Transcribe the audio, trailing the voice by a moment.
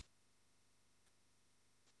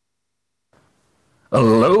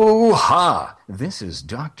Aloha! This is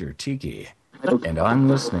Dr. Tiki, and I'm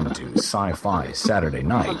listening to Sci-Fi Saturday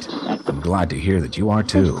Night. I'm glad to hear that you are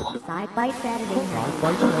too. Sci-Fi Saturday Night.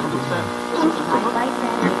 Sci-Fi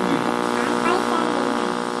Saturday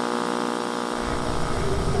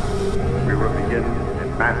Night. We will begin a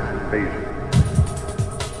mass invasion.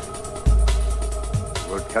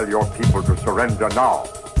 We'll tell your people to surrender now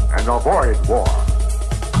and avoid war.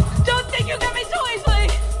 Don't think you get me so easily!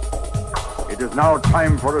 It is now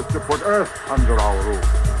time for us to put Earth under our rule.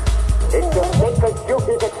 It's your sacred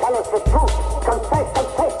duty to tell us the truth. Confess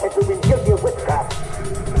that you've been guilty of witchcraft.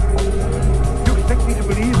 You expect me to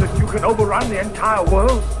believe that you can overrun the entire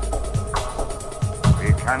world?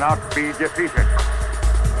 We cannot be defeated.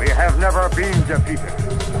 We have never been defeated.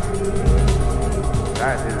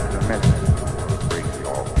 That is the message to bring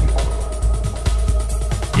your people.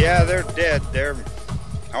 Yeah, they're dead. They're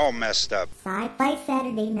all messed up. Sci-Fi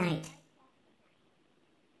Saturday Night.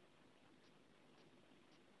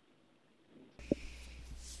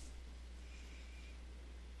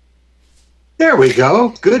 There we go.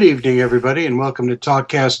 Good evening, everybody, and welcome to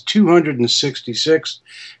TalkCast 266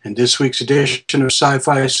 and this week's edition of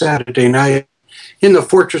Sci-Fi Saturday Night. In the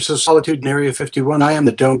Fortress of Solitude in Area 51, I am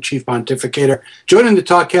the Dome Chief Pontificator. Joining the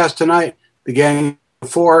TalkCast tonight, the gang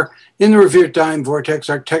of four. In the revered Time Vortex,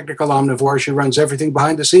 our technical omnivore. She runs everything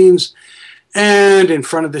behind the scenes and in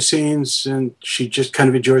front of the scenes, and she just kind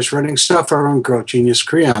of enjoys running stuff. Our own girl genius,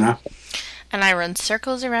 Kriana. And I run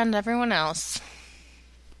circles around everyone else.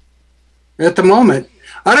 At the moment,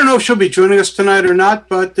 I don't know if she'll be joining us tonight or not,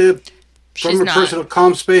 but from her personal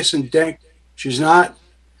calm space and dank, she's not.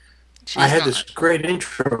 I had this great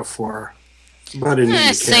intro for her. But in any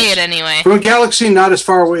case, say it anyway. From a galaxy not as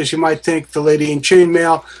far away as you might think, the lady in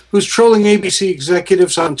chainmail who's trolling ABC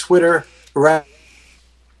executives on Twitter around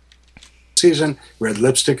season, red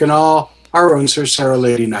lipstick and all, our own Sir Sarah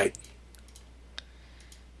Lady Knight.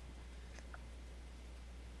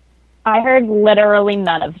 I heard literally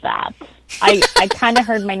none of that. I kind of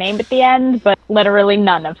heard my name at the end, but literally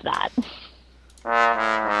none of that.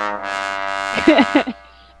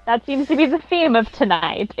 That seems to be the theme of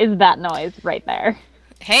tonight, is that noise right there.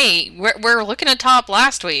 Hey, we're looking at top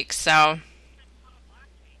last week, so...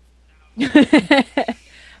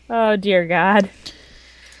 Oh, dear God.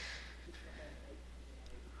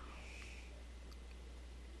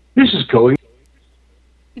 This is going...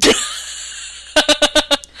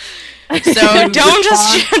 So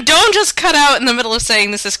don't just cut out in the middle of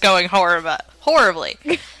saying this is going horribly.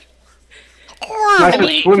 I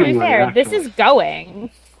mean, to be fair, this is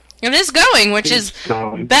going. It is going, which is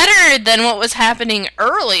better than what was happening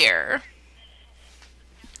earlier.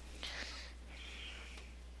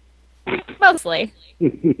 Mostly.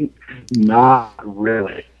 Not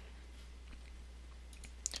really.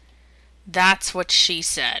 That's what she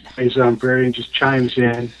said. Varian just chimes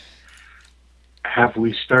in. Have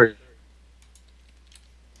we started?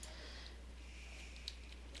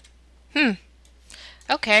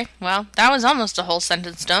 Okay, well, that was almost a whole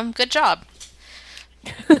sentence, Dome. Good job.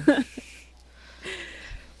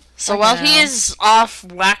 So while he is off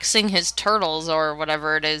waxing his turtles or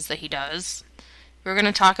whatever it is that he does, we're going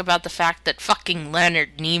to talk about the fact that fucking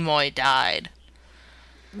Leonard Nimoy died.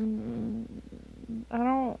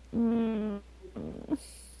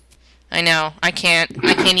 I know. I can't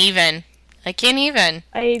even.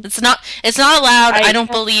 It's not allowed. I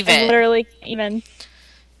don't believe it. I literally can't even.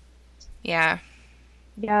 Yeah.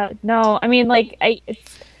 Yeah, no, I mean, like,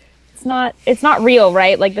 it's not real,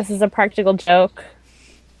 right? Like, this is a practical joke,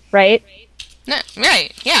 right? No,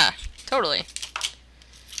 right, yeah, totally.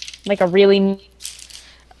 Like a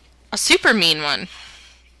super mean one.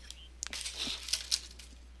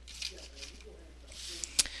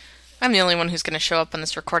 I'm the only one who's going to show up on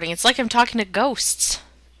this recording. It's like I'm talking to ghosts.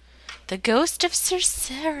 The ghost of Sir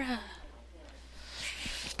Sarah.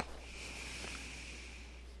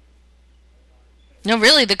 No,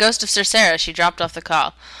 really, the ghost of Sir Sarah. She dropped off the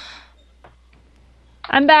call.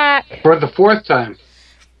 I'm back. For the fourth time.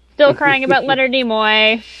 Still crying about Leonard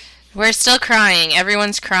Nimoy. We're still crying.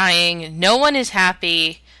 Everyone's crying. No one is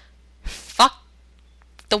happy. Fuck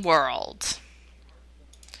the world.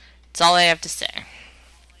 That's all I have to say.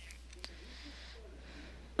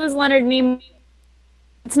 Who's Leonard Nimoy?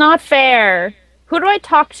 It's not fair. Who do I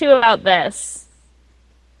talk to about this?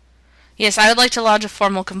 Yes, I would like to lodge a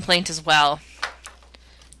formal complaint as well.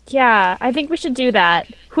 Yeah, I think we should do that.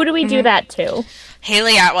 Who do we do that to?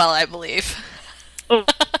 Haley Atwell, I believe. Oh,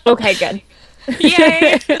 okay, good.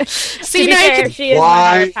 Yay! See, to be fair, she is my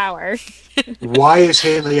higher power. Why is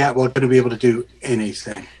Haley Atwell going to be able to do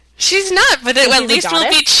anything? She's not, but at least we'll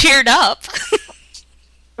be cheered up.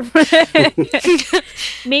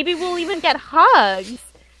 Maybe we'll even get hugs.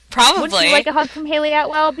 Probably. Would you like a hug from Haley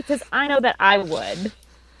Atwell? Because I know that I would.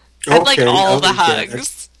 I'd like all the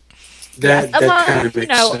hugs. That Among, kind of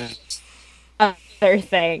makes sense. Other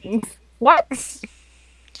things. What?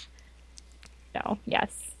 No.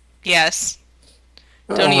 Yes. Yes.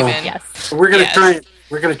 Don't even. Yes. We're gonna Yes. try.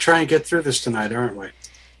 We're gonna try and get through this tonight, aren't we?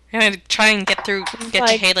 You're gonna try and get to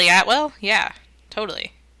Haley Atwell? Yeah,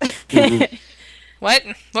 totally. Mhm. What?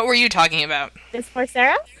 What were you talking about? This for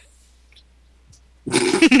Sarah?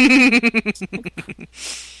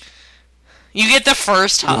 You get the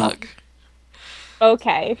first hug.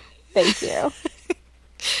 Okay. Thank you.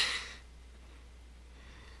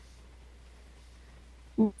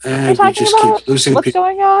 And we talking just about keep losing what's people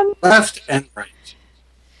going on? left and right.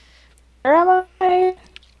 Where am I?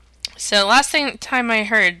 So last time I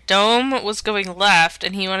heard, Dome was going left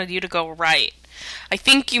and he wanted you to go right. I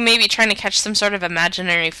think you may be trying to catch some sort of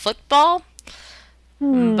imaginary football,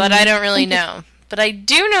 but I don't really know. But I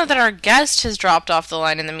do know that our guest has dropped off the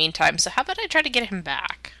line in the meantime, so how about I try to get him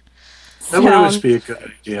back? That would always be a good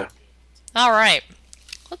idea. All right.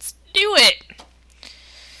 Let's do it.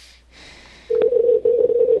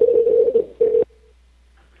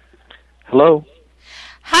 Hello?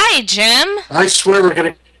 Hi, Jim. I swear we're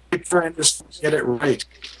going to keep trying to get it right.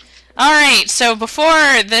 All right, so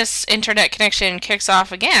before this internet connection kicks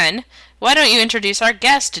off again, why don't you introduce our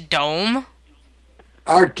guest, Dome?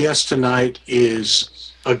 Our guest tonight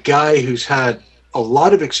is a guy who's had a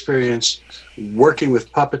lot of experience working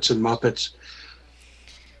with puppets and Muppets.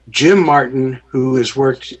 Jim Martin, who has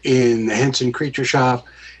worked in the Henson Creature Shop,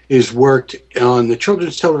 has worked on the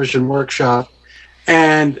Children's Television Workshop,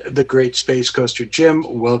 and the Great Space Coaster. Jim,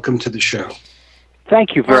 welcome to the show.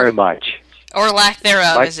 Thank you very much. Or lack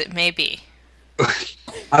thereof, as it may be.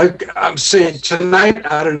 I'm saying tonight,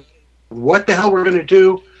 I don't know what the hell we're going to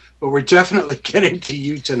do, but we're definitely getting to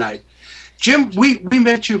you tonight. Jim, we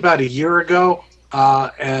met you about a year ago,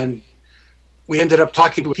 and we ended up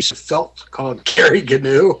talking to a piece of felt called Gary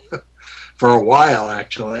Gnu for a while,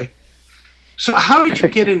 actually. So how did you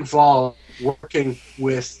get involved working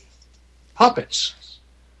with puppets?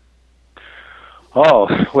 Oh,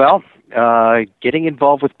 well, getting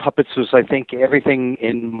involved with puppets was, I think, everything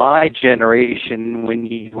in my generation. When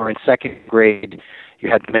you were in second grade, you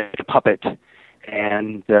had to make a puppet.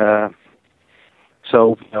 And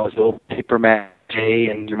so, it was a little paper mache,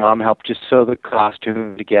 and your mom helped you sew the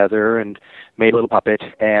costume together and made a little puppet.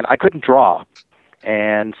 And I couldn't draw.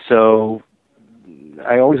 And so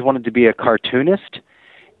I always wanted to be a cartoonist.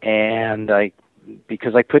 And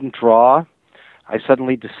because I couldn't draw, I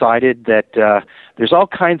suddenly decided that there's all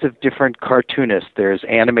kinds of different cartoonists. There's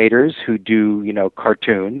animators who do,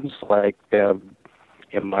 cartoons, like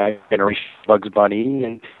in my generation, Bugs Bunny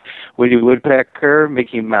and Woody Woodpecker,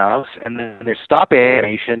 Mickey Mouse. And then there's stop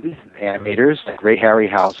animation animators like Ray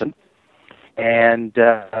Harryhausen. And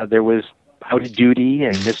there was Howdy Doody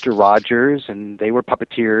and Mr. Rogers, and they were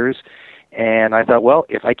puppeteers. And I thought, well,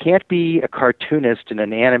 if I can't be a cartoonist and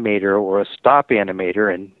an animator or a stop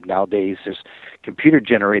animator, and nowadays there's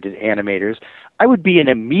computer-generated animators, I would be an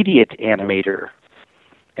immediate animator.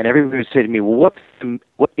 And everybody would say to me, well,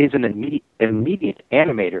 what is an immediate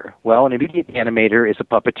animator? Well, an immediate animator is a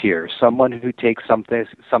puppeteer, someone who takes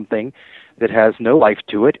something that has no life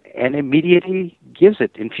to it and immediately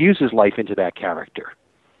infuses life into that character.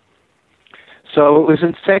 So it was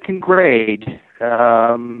in second grade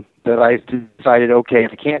that I decided, okay,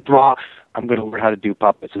 if I can't draw, I'm going to learn how to do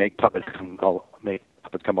puppets, make puppets come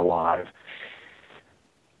alive.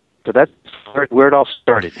 So that's where it all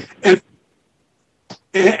started.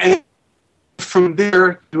 And from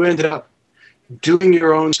there, you ended up doing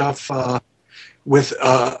your own stuff with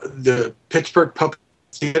the Pittsburgh Puppet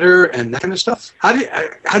Theater and that kind of stuff. How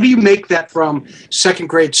do you make that from second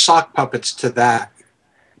grade sock puppets to that?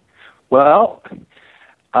 Well,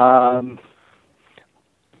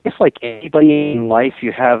 it's like anybody in life,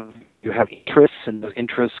 you have interests, and those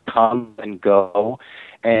interests come and go.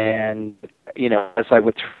 And as I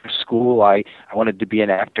went through school, I wanted to be an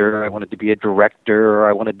actor, I wanted to be a director,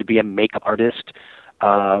 I wanted to be a makeup artist,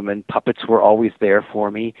 and puppets were always there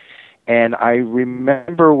for me. And I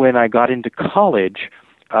remember when I got into college,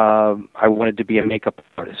 I wanted to be a makeup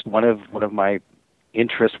artist. One of my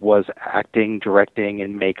interests was acting, directing,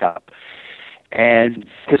 and makeup. And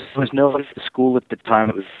because there was no one at the school at the time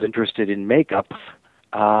that was interested in makeup,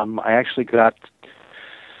 I actually got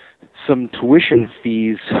some tuition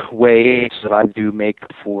fees waived so that I do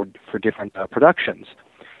makeup for different productions.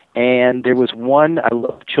 And there was one, I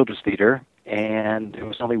love children's theater, and there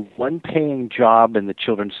was only one paying job in the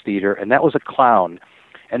children's theater, and that was a clown.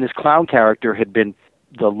 And this clown character had been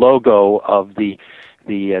logo of the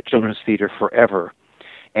Children's Theater forever.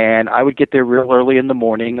 And I would get there real early in the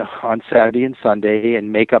morning on Saturday and Sunday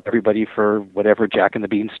and make up everybody for whatever Jack and the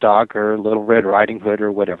Beanstalk or Little Red Riding Hood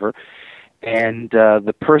or whatever. And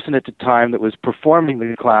the person at the time that was performing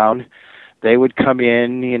the clown, they would come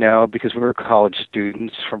in, because we were college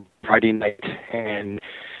students, from Friday night and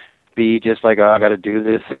be just like, oh, I got to do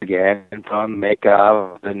this again, and put on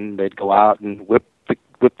makeup, and they'd go out and whip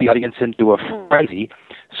the audience into a frenzy,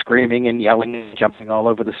 screaming and yelling and jumping all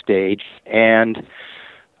over the stage. And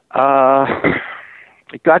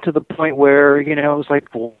it got to the point where, it was like,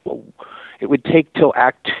 well, it would take till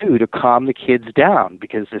Act 2 to calm the kids down,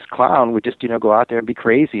 because this clown would just, go out there and be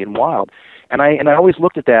crazy and wild. And I always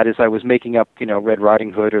looked at that as I was making up, Red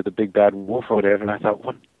Riding Hood or the Big Bad Wolf or whatever, and I thought,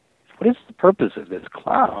 what is the purpose of this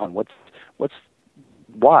clown?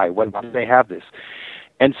 Why do they have this?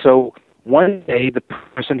 And so one day the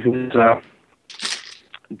person who was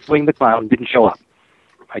doing the clown didn't show up.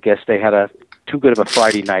 I guess they had too good of a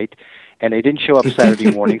Friday night, and they didn't show up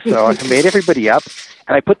Saturday morning, so I made everybody up,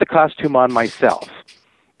 and I put the costume on myself.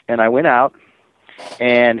 And I went out,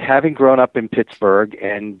 and having grown up in Pittsburgh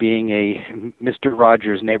and being a Mr.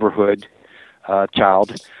 Rogers neighborhood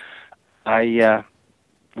child, I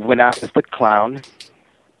went out as the clown,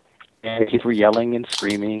 and kids were yelling and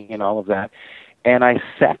screaming and all of that. And I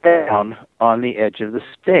sat down on the edge of the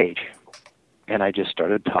stage, and I just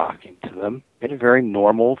started talking to them in a very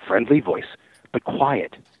normal, friendly voice, but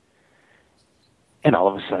quiet. And all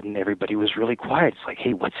of a sudden, everybody was really quiet. It's like,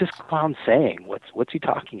 hey, what's this clown saying? What's he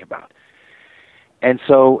talking about? And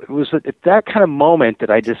so it was at that kind of moment that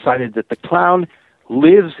I decided that the clown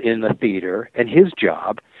lives in the theater, and his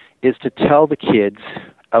job is to tell the kids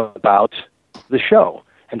about the show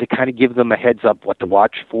and to kind of give them a heads up what to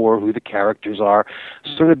watch for, who the characters are,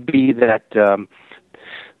 sort of be that,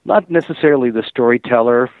 not necessarily the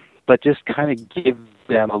storyteller, but just kind of give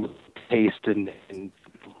them a little taste and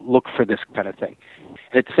look for this kind of thing.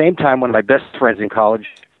 And at the same time, one of my best friends in college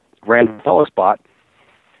ran a Follow Spot,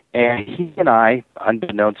 and he and I,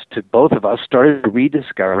 unbeknownst to both of us, started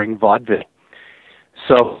rediscovering vaudeville.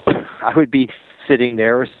 So I would be sitting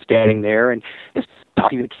there or standing there and just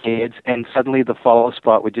talking to kids, and suddenly the Follow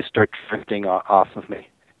Spot would just start drifting off of me.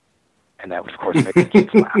 And that would, of course, make the kids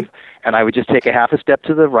laugh. And I would just take a half a step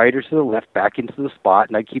to the right or to the left, back into the spot,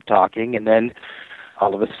 and I'd keep talking, and then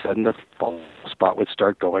all of a sudden the Follow Spot would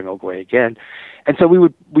start going away again. And so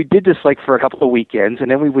we did this like for a couple of weekends, and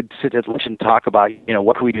then we would sit at lunch and talk about,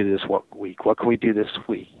 what can we do this week? What can we do this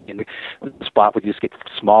week? And the spot would just get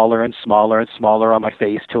smaller and smaller and smaller on my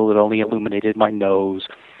face till it only illuminated my nose.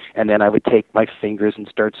 And then I would take my fingers and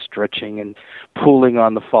start stretching and pulling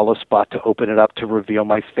on the Follow Spot to open it up to reveal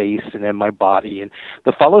my face and then my body. And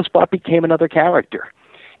the Follow Spot became another character.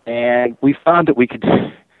 And we found that we could,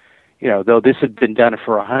 though this had been done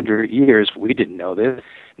for 100 years, we didn't know this.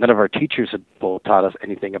 None of our teachers had taught us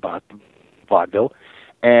anything about vaudeville.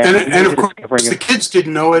 And of course, the kids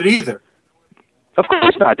didn't know it either. Of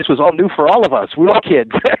course not. This was all new for all of us. We were all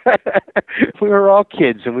kids. We were all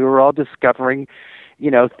kids, and we were all discovering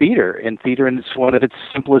theater in its one of its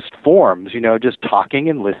simplest forms, just talking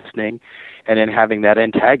and listening, and then having that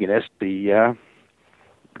antagonist, the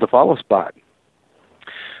Follow Spot.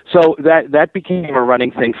 So that became a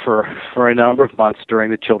running thing for a number of months during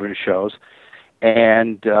the children's shows,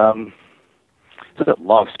 and it's a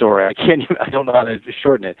long story. I don't know how to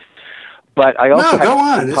shorten it, but I also go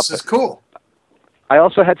on. This is cool. I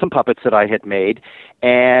also had some puppets that I had made,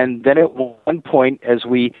 and then at one point, as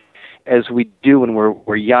we do when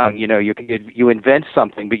we're young, you invent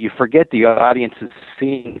something, but you forget the audience is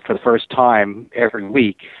seeing for the first time every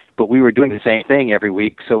week. But we were doing the same thing every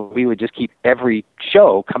week, so we would just keep every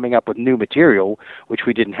show coming up with new material, which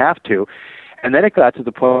we didn't have to. And then it got to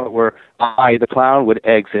the point where I, the clown, would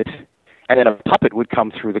exit, and then a puppet would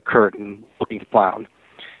come through the curtain looking at the clown.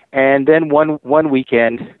 And then one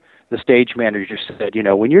weekend, the stage manager said,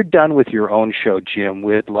 when you're done with your own show, Jim,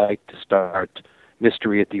 we'd like to start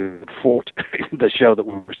Mystery at the Old Fort, the show that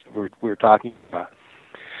we were talking about.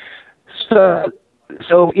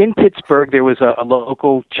 So in Pittsburgh, there was a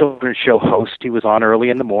local children's show host. He was on early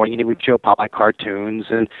in the morning, and he would show Popeye cartoons,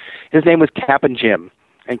 and his name was Captain Jim.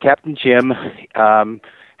 And Captain Jim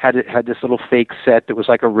had this little fake set that was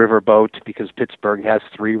like a riverboat, because Pittsburgh has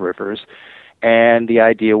 3 rivers. And the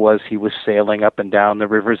idea was he was sailing up and down the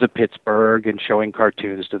rivers of Pittsburgh and showing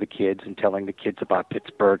cartoons to the kids and telling the kids about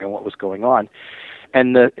Pittsburgh and what was going on.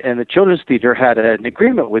 And the Children's Theater had an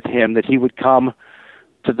agreement with him that he would come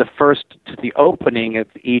to the opening of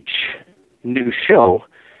each new show,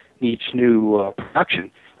 each new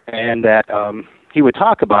production, and that he would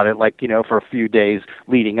talk about it, like, for a few days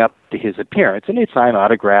leading up to his appearance, and he'd sign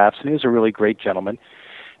autographs, and he was a really great gentleman.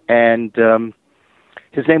 And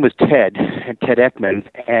his name was Ted Ekman,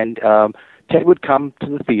 and Ted would come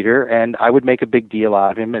to the theater, and I would make a big deal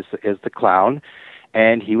out of him as the clown,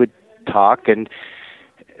 and he would talk, and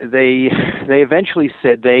they eventually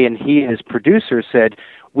said, they and he and his producer said,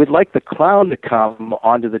 we'd like the clown to come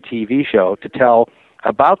onto the TV show to tell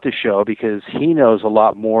about the show, because he knows a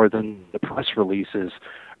lot more than the press releases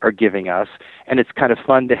are giving us, and it's kind of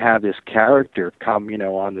fun to have this character come,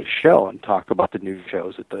 on the show and talk about the new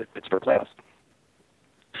shows at the Pittsburgh Playhouse.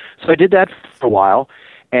 So I did that for a while,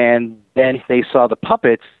 and then they saw the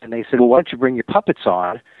puppets, and they said, well, why don't you bring your puppets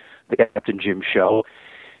on the Captain Jim show?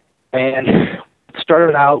 And it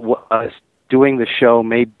started out was doing the show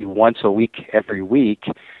maybe once a week, every week,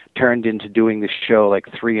 turned into doing the show like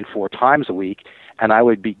 3 and 4 times a week, and I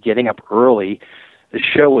would be getting up early. The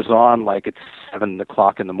show was on like at 7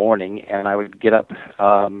 o'clock in the morning, and I would get up,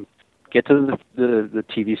 get to the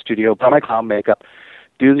TV studio, put on my clown makeup,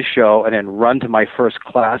 do the show, and then run to my first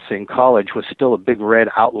class in college with still a big red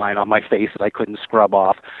outline on my face that I couldn't scrub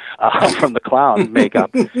off from the clown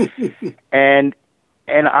makeup. And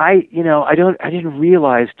I didn't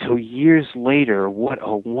realize till years later what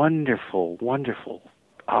a wonderful, wonderful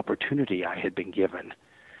opportunity I had been given.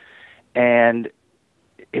 And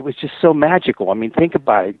it was just so magical. I mean, think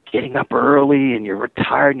about it, getting up early and you're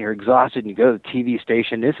retired and you're exhausted and you go to the TV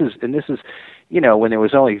station. This is, when there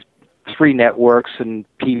was only 3 networks and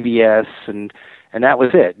PBS and that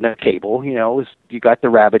was it. No cable, you got the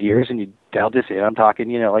rabbit ears and you dialed this in. I'm talking,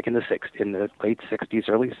 like in the late 60s,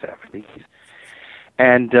 early 70s.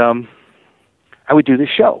 And I would do the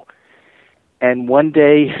show. And one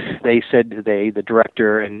day they said, the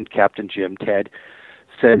director and Captain Jim, Ted,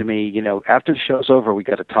 said to me, after the show's over, we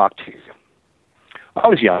got to talk to you. I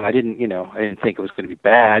was young. I didn't think it was going to be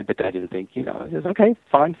bad, but I didn't think, it was okay,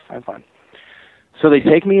 fine. So they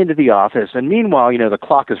take me into the office, and meanwhile, the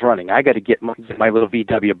clock is running. I got to get my little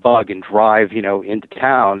VW Bug and drive, into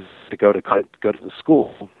town to go to the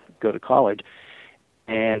school, go to college.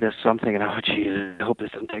 And so I'm thinking, oh, geez, I hope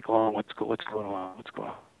this doesn't take long. What's going on?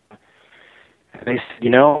 And they said,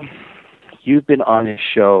 you've been on this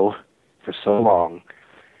show for so long,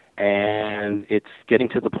 and it's getting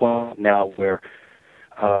to the point now where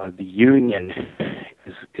the union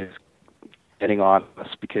is getting on us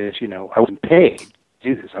because, I wasn't paid to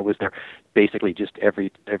do this. I was there basically just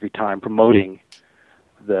every time promoting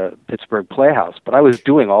the Pittsburgh Playhouse, but I was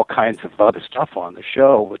doing all kinds of other stuff on the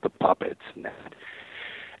show with the puppets and that.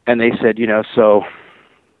 And they said, so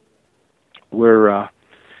we're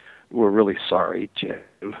really sorry, Jim,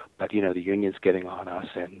 but the union's getting on us,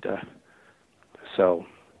 and so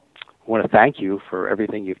I want to thank you for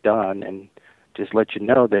everything you've done, and just let you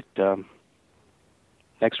know that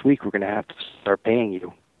next week we're going to have to start paying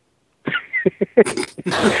you.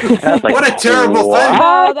 Like, what a terrible thing!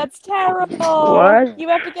 Oh, that's terrible. What? You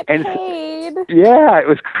have to get paid. Yeah, it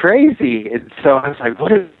was crazy. And so I was like, what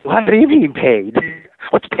do you mean paid?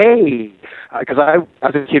 What's paid? Because I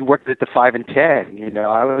as a kid worked at the 5 and 10.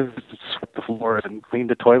 I was swept the floors and cleaned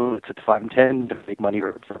the toilets at the 5 and 10 to make money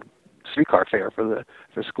for streetcar fare for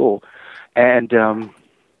school. And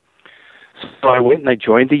so I went and I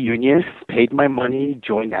joined the union, paid my money,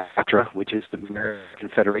 joined AFTRA, which is the American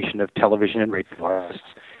Federation of Television and Radio Artists.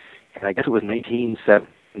 And I guess it was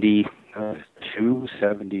 1972,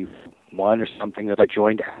 71 or something that I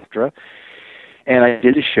joined AFTRA. And I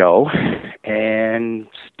did a show, and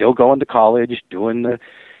still going to college, doing the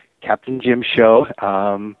Captain Jim show.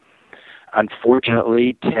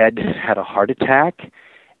 Unfortunately, Ted had a heart attack,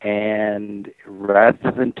 and rather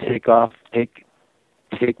than take the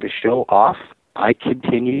show off, I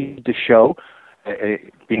continued the show,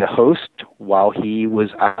 being a host while he was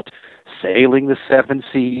out sailing the 7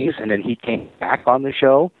 seas, and then he came back on the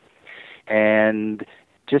show. And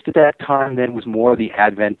just at that time, then was more the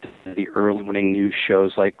advent of the early morning news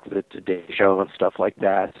shows like the Today Show and stuff like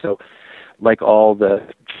that. So like all the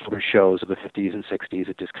shows of the 50s and 60s,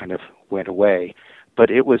 it just kind of went away. But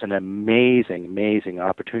it was an amazing, amazing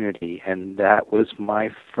opportunity, and that was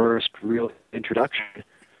my first real introduction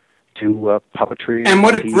to puppetry. And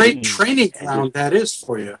what a great training ground that is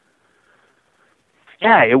for you.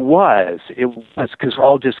 Yeah, it was. It was because we're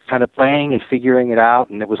all just kind of playing and figuring it out,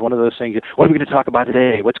 and it was one of those things, what are we going to talk about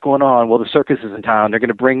today? What's going on? Well, the circus is in town. They're going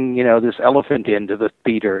to bring, this elephant into the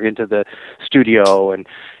theater, into the studio, and,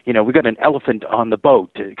 we got an elephant on the boat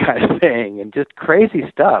kind of thing, and just crazy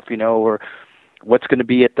stuff, or what's going to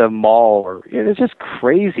be at the mall, or it's just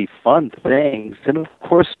crazy fun things. And, of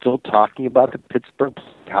course, still talking about the Pittsburgh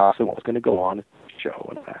Playhouse and what's going to go on at the show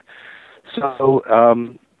and that. So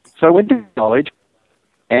I went to college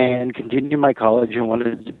and continued my college and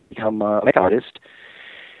wanted to become a makeup artist.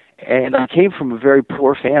 And I came from a very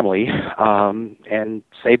poor family and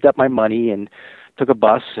saved up my money and took a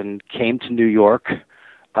bus and came to New York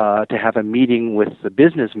to have a meeting with the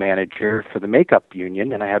business manager for the makeup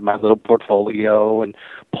union. And I had my little portfolio and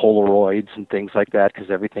Polaroids and things like that,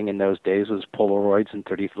 because everything in those days was Polaroids and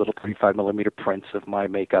little 35mm prints of my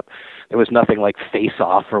makeup. There was nothing like Face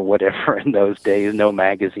Off or whatever in those days, no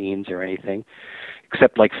magazines or anything,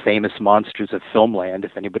 except like Famous Monsters of Filmland,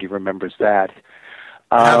 if anybody remembers that.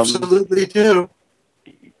 Absolutely do.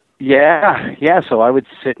 Yeah. So I would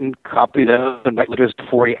sit and copy those and write letters to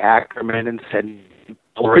Forey Ackerman and send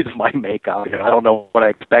Polaroids of my makeup. I don't know what I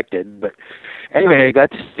expected, but anyway, I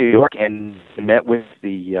got to New York and met with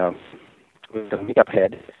the makeup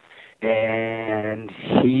head, and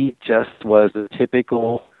he just was a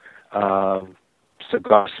typical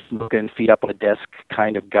cigar smoking, feet up on a desk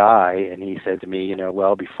kind of guy. And he said to me,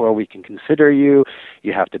 well, before we can consider you,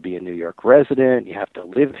 you have to be a New York resident. You have to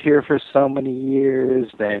live here for so many years.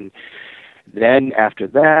 Then after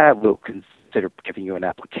that, we'll consider giving you an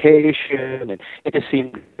application. And it just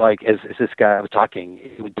seemed like, as this guy was talking,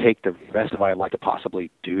 it would take the rest of my life to possibly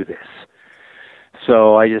do this.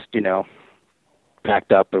 So I just,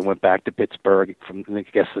 packed up and went back to Pittsburgh from, I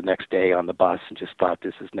guess, the next day on the bus, and just thought,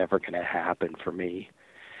 this is never going to happen for me.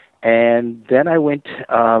 And then I went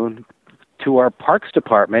to our parks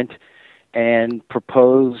department and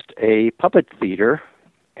proposed a puppet theater,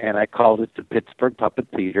 and I called it the Pittsburgh Puppet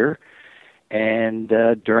Theater. And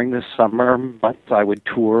during the summer months, I would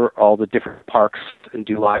tour all the different parks and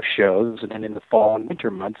do live shows. And then in the fall and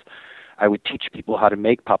winter months, I would teach people how to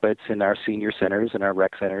make puppets in our senior centers and our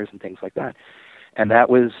rec centers and things like that. And that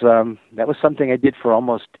was something I did for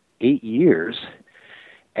almost 8 years.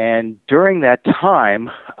 And during that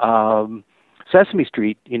time, Sesame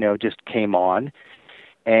Street, just came on,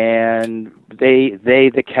 and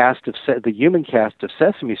the cast of the human cast of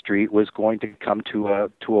Sesame Street was going to come to a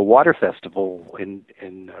water festival in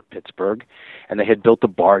Pittsburgh, and they had built a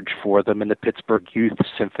barge for them, and the Pittsburgh Youth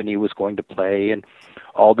Symphony was going to play, and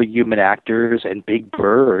all the human actors and Big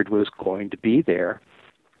Bird was going to be there.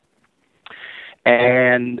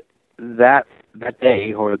 And that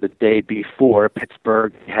day, or the day before,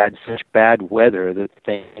 Pittsburgh had such bad weather that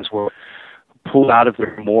things were pulled out of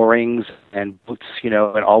their moorings and boats, and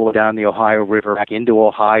all the way down the Ohio River back into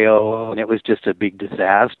Ohio, and it was just a big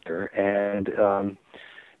disaster. And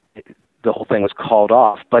the whole thing was called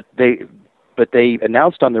off. But they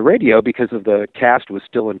announced on the radio, because of the cast was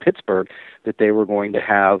still in Pittsburgh, that they were going to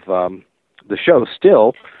have the show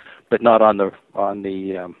still, but not on the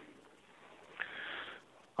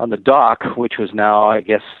dock, which was now, I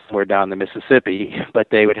guess, we're down the Mississippi, but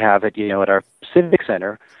they would have it, at our Civic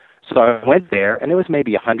Center. So I went there, and it was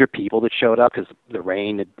maybe 100 people that showed up, because the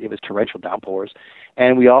rain, it was torrential downpours,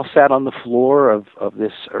 and we all sat on the floor of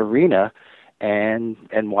this arena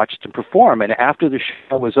and watched him perform. And after the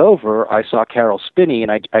show was over, I saw Carol Spinney,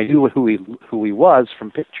 and I knew who he was from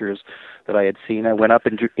pictures that I had seen. I went up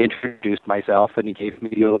and introduced myself, and he gave me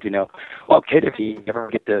the old, well, kid, if you ever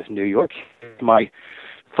get to New York, my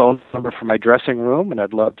phone number for my dressing room, and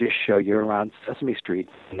I'd love to show you around Sesame Street.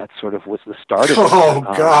 And that sort of was the start of it. Oh,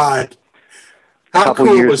 God. How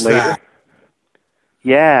cool was that?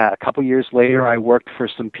 Yeah, a couple years later, I worked for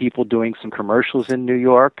some people doing some commercials in New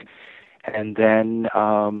York, and then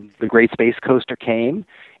the Great Space Coaster came,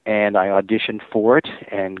 and I auditioned for it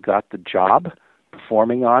and got the job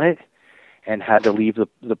performing on it, and had to leave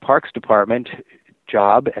the Parks Department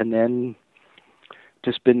job, and then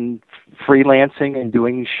just been freelancing and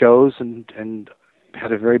doing shows, and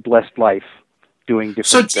had a very blessed life doing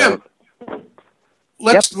different. So Jim,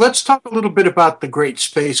 let's talk a little bit about the Great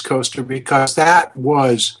Space Coaster, because that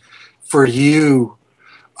was for you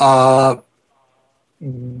your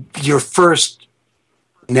first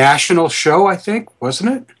national show, I think,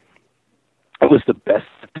 wasn't it? It was the best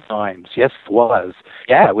of times. Yes, it was.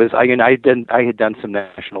 Yeah, it was. I had done some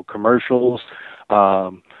national commercials. I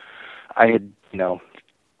had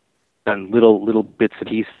done little bits and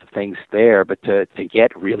pieces of things there, but to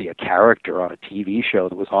get really a character on a TV show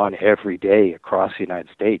that was on every day across the United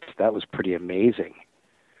States, that was pretty amazing.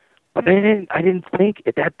 But I didn't think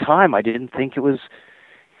at that time, I didn't think it was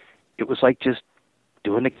like just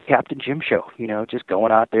doing the Captain Jim show, just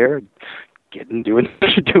going out there, doing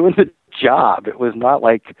the job. It was not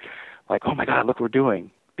like, oh my God, look what we're doing,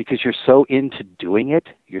 because you're so into doing it,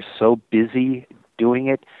 you're so busy doing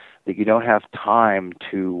it, that you don't have time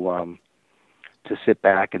to sit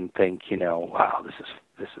back and think, wow, this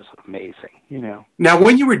is amazing, Now,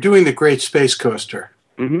 when you were doing the Great Space Coaster,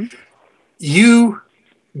 mm-hmm.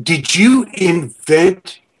 Did you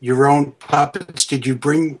invent your own puppets? Did you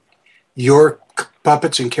bring your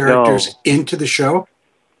puppets and characters into the show?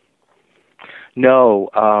 No.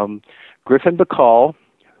 Griffin Bacall,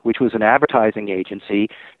 which was an advertising agency.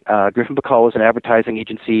 Griffin Bacall was an advertising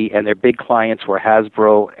agency, and their big clients were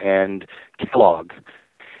Hasbro and Kellogg.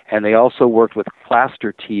 And they also worked with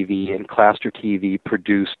Claster TV, and Claster TV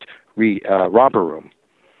produced Romper Room.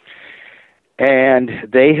 And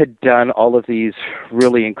they had done all of these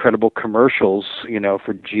really incredible commercials,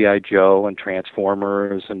 for G.I. Joe and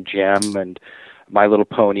Transformers and Gem and My Little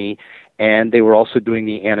Pony. And they were also doing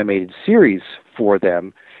the animated series for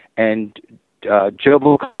them. And Joe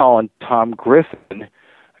Bacall and Tom Griffin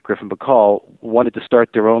Bacall, wanted to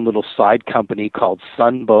start their own little side company called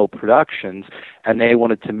Sunbow Productions, and they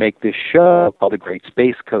wanted to make this show called The Great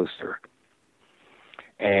Space Coaster.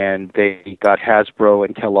 And they got Hasbro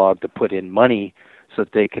and Kellogg to put in money so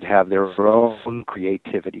that they could have their own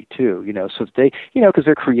creativity too, so that they, because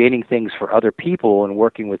they're creating things for other people and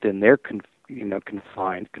working within their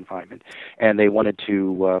confinement, and they wanted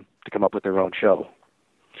to come up with their own show.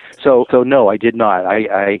 So no, I did not.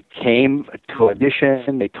 I came to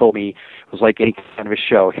audition. They told me it was like any kind of a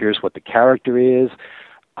show. Here's what the character is.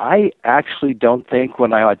 I actually don't think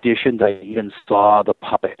when I auditioned I even saw the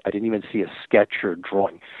puppet. I didn't even see a sketch or a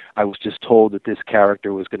drawing. I was just told that this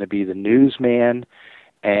character was going to be the newsman,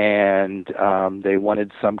 and they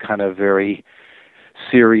wanted some kind of very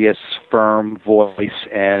serious, firm voice,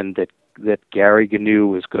 and that Gary Gnu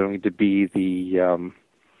was going to be the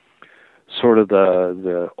sort of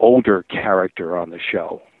the older character on the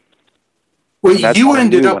show. Well, you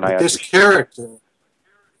ended up with this character.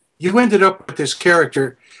 You ended up with this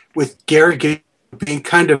character with Gary Gnu being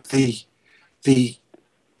kind of the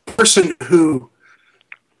person who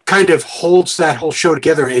kind of holds that whole show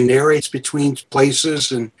together and narrates between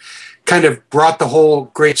places and kind of brought the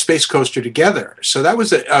whole Great Space Coaster together. So that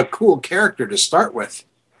was a cool character to start with.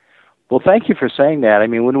 Well, thank you for saying that. I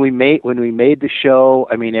mean, when we made the show,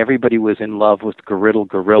 I mean, everybody was in love with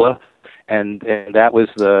Gorilla, and that was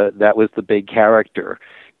the big character.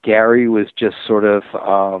 Gary was just sort of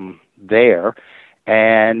there,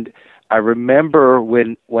 and I remember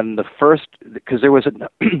when the first, because there was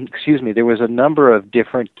there was a number of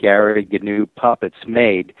different Gary Gnu puppets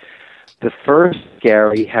made. The first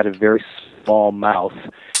Gary had a very small mouth,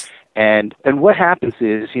 and what happens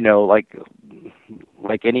is, like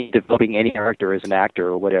developing any character as an actor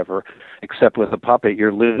or whatever, except with a puppet,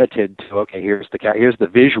 you're limited to, okay, here's the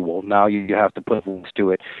visual. Now you have to put voice to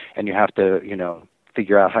it, and you have to,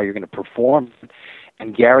 figure out how you're going to perform.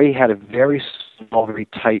 And Gary had a very small, very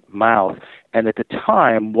tight mouth. And at the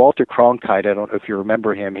time, Walter Cronkite, I don't know if you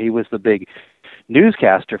remember him, he was the big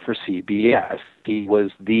newscaster for CBS. He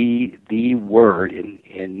was the word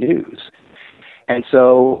in news. And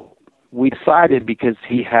so we decided, because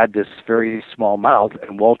he had this very small mouth,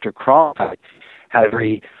 and Walter Cronkite had a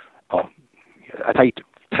very a tight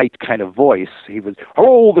kind of voice. He was,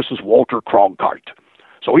 "Hello, this is Walter Cronkite."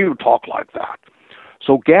 So he would talk like that.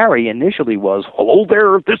 So Gary initially was, "Hello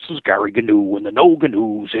there, this is Gary Gnu, and the No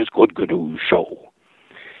Gnus is Good Gnu show."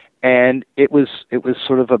 And it was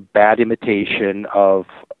sort of a bad imitation of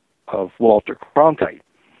Walter Cronkite.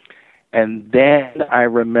 And then I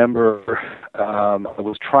remember I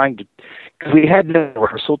was trying to, because we had no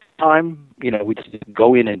rehearsal time, we just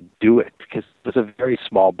go in and do it, because it was a very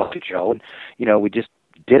small budget show, and, we just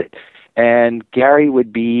did it. And Gary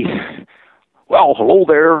would be, "Well, hello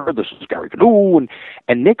there, this is Gary Gnu,"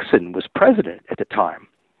 and Nixon was president at the time.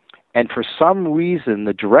 And for some reason,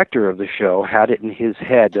 the director of the show had it in his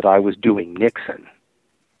head that I was doing Nixon.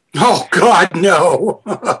 Oh God, no!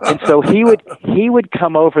 And so he would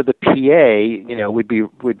come over the PA,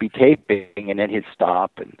 would be taping, and then he'd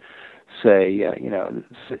stop and say,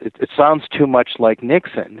 it sounds too much like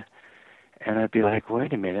Nixon. And I'd be like,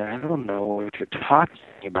 wait a minute, I don't know what you're talking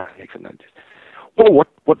about, Nixon. Well, what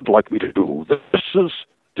would you like me to do?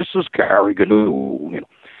 This is Gary Gnu.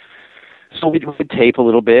 So we'd tape a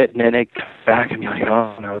little bit, and then they'd come back and be like,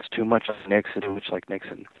 oh no, it's too much like Nixon, too much like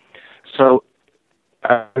Nixon. So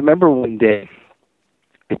I remember one day,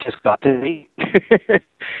 it just got to me.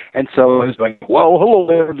 And so I was like, "Well, hello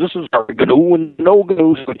there, this is Gary Gnu and No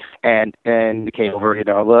Gnus." And it came over,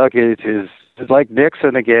 look, it's like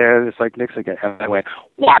Nixon again, it's like Nixon again. And I went,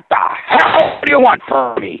 "What the hell do you want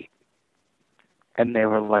from me?" And they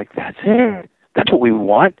were like, "That's it. That's what we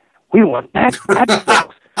want. We want that.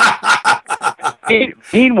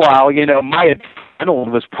 Meanwhile, my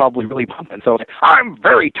adrenaline was probably really pumping. So I'm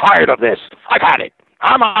very tired of this. I've had it.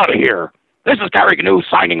 I'm out of here. This is Gary Gnu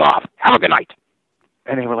signing off. Have a good night.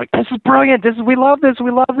 and they were like, "This is brilliant! We love this!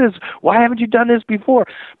 We love this! Why haven't you done this before?"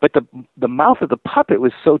 But the mouth of the puppet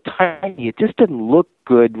was so tiny; it just didn't look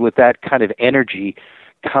good with that kind of energy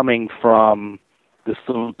coming from this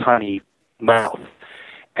little tiny mouth.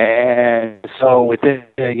 And so within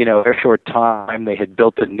a very short time, they had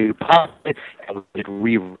built a new puppet, and we had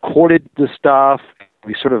re-recorded the stuff.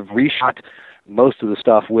 We sort of reshot most of the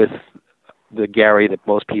stuff with the Gary that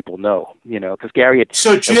most people know, because Gary at,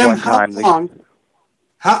 so Jim, at one time...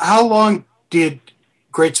 How long did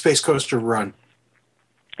Great Space Coaster run?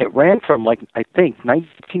 It ran from, I think,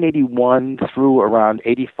 1981 through around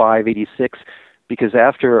 85, 86, because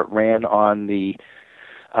after it ran on the...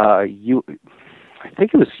 I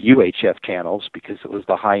think it was UHF channels because it was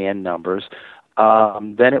the high-end numbers.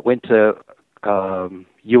 Then it went to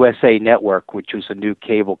USA Network, which was a new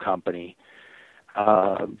cable company.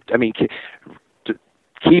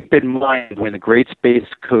 Keep in mind when the Great Space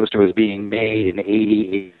Coaster was being made in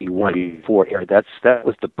 80, 81, 84 era, that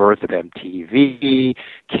was the birth of MTV.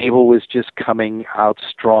 Cable was just coming out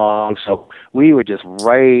strong, so we were just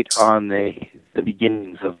right on the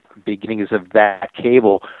beginnings of that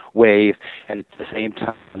cable wave, and at the same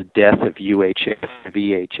time the death of UHF and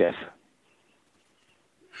VHF.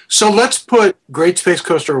 So let's put Great Space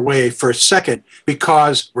Coaster away for a second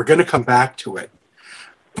because we're going to come back to it.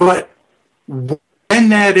 But when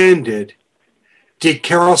that ended, did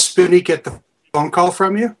Carol Spinney get the phone call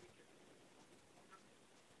from you?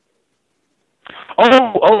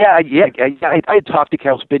 I had talked to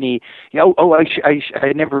Carol Spinney.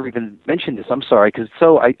 I never even mentioned this. I'm sorry, because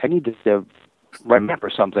I need to remember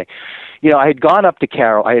something. I had gone up to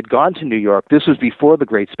Carol. I had gone to New York. This was before the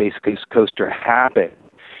Great Space Coaster happened,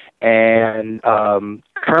 and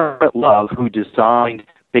Kermit Love, who designed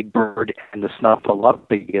Big Bird and the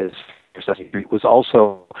Snuffleupagus for Sesame Street, was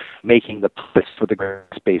also making the puppets for the Great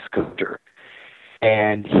Space Coaster,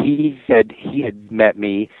 and he had met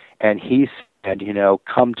me, and he said,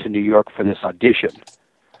 come to New York for this audition.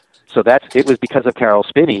 So it was because of Carol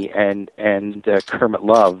Spinney and Kermit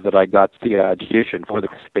Love that I got the audition for the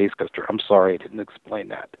Space Coaster. I'm sorry I didn't explain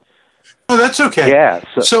that. Oh, that's okay. Yeah.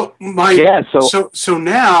 So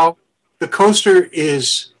now the coaster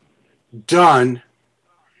is done,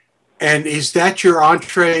 and is that your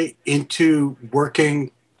entree into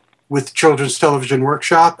working with Children's Television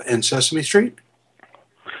Workshop and Sesame Street?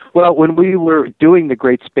 Well, when we were doing the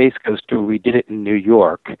Great Space Coaster, we did it in New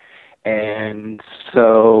York. And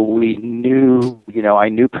so we knew, I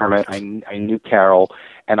knew Kermit, I knew Carol,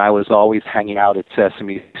 and I was always hanging out at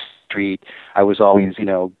Sesame Street. I was always,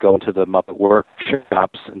 going to the Muppet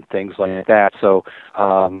workshops and things like that. So,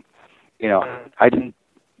 I didn't,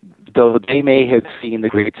 though they may have seen the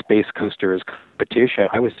Great Space Coaster as competition,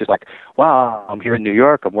 I was just like, wow, I'm here in New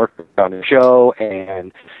York, I'm working on a show,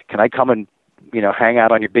 and can I come and hang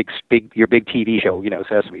out on your big TV show,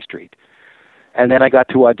 Sesame Street. And then I got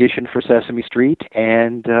to audition for Sesame Street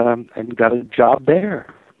and got a job there.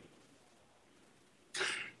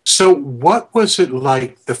 So what was it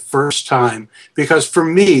like the first time? Because for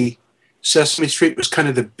me, Sesame Street was kind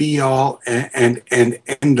of the be-all and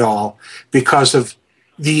end-all because of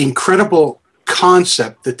the incredible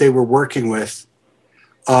concept that they were working with.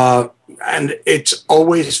 And it's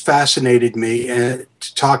always fascinated me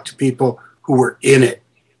to talk to people who were in it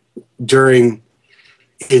during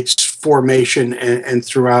its formation and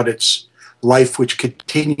throughout its life, which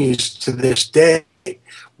continues to this day.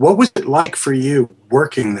 What was it like for you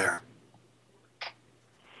working there?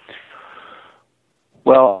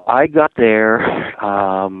 Well, I got there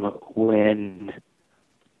when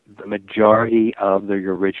the majority of the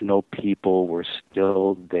original people were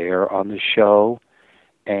still there on the show,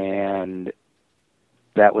 and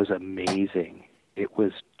that was amazing. It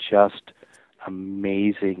was just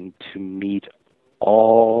amazing to meet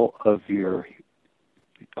all of your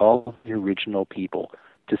original people,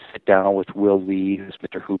 to sit down with Will Lee, who's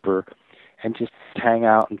Mr. Hooper, and just hang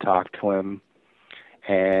out and talk to him.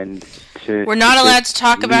 And we're not allowed to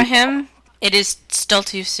talk about him. It is still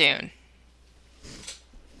too soon.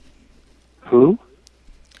 Who?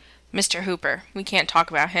 Mr. Hooper. We can't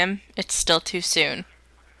talk about him. It's still too soon.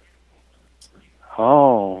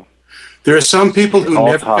 Oh. There are some people who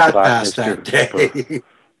never got past that day.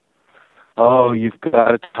 Oh, you've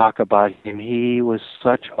got to talk about him. He was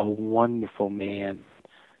such a wonderful man.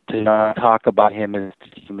 To not talk about him is to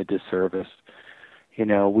do him a disservice.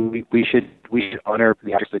 We should honor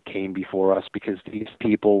the actors that came before us, because these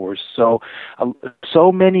people were so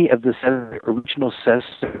many of the original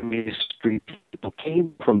Sesame Street people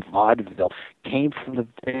came from vaudeville, came from the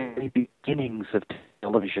very beginnings of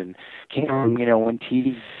television, came from when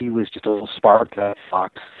TV was just a little spark at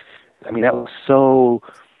Fox. I mean, that was so.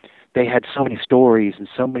 They had so many stories and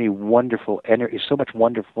so many wonderful so much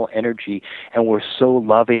wonderful energy, and were so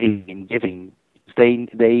loving and giving.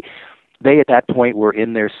 They at that point were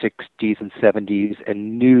in their 60s and 70s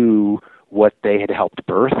and knew what they had helped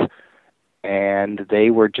birth, and they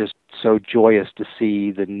were just so joyous to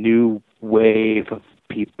see the new wave of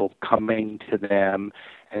people coming to them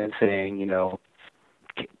and saying, you know,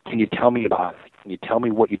 can you tell me about it? Can you tell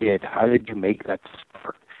me what you did? How did you make that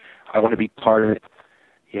start? I want to be part of it.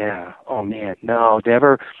 Yeah. Oh, man. No,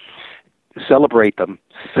 never. Celebrate them.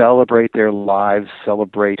 Celebrate their lives.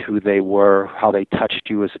 Celebrate who they were, how they touched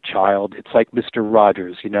you as a child. It's like Mr.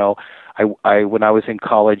 Rogers, you know. I when I was in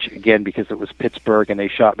college, again, because it was Pittsburgh and they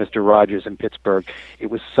shot Mr. Rogers in Pittsburgh,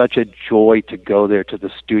 it was such a joy to go there to the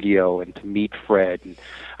studio and to meet Fred. And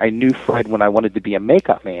I knew Fred when I wanted to be a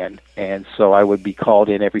makeup man, and so I would be called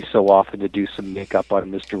in every so often to do some makeup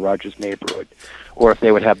on Mr. Rogers' Neighborhood. Or if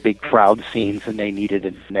they would have big crowd scenes and they needed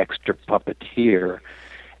an extra puppeteer.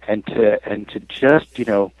 And to just, you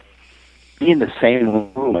know, be in the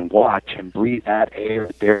same room and watch and breathe that air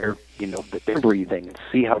that they're breathing and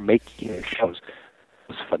see how making it shows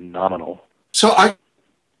was phenomenal. So I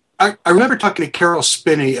remember talking to Carol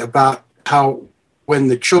Spinney about how when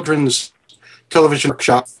the Children's Television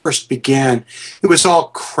Workshop first began, it was all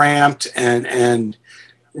cramped and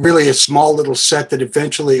really a small little set that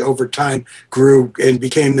eventually over time grew and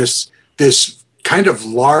became this kind of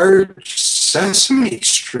large Sesame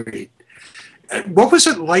Street. What was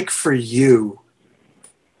it like for you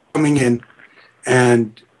coming in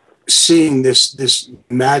and seeing this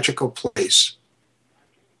magical place?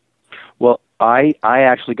 Well, I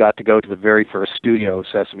actually got to go to the very first studio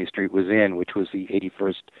Sesame Street was in, which was the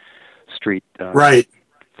 81st Street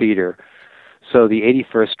Theater. So the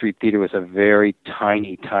 81st Street Theater was a very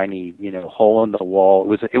tiny, you know, hole in the wall.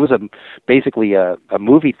 It was basically a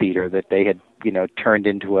movie theater that they had, you know, turned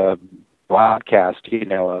into a broadcast, you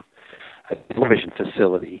know, a television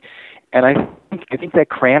facility. And I think that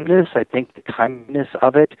crampedness, I think the kindness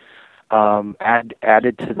of it,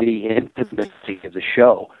 added to the intimacy of the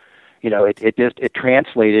show. You know, it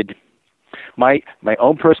translated my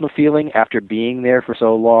own personal feeling after being there for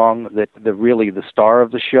so long that the star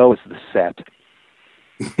of the show is the set.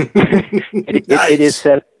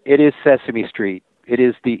 It is Sesame Street. It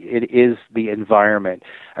is the environment.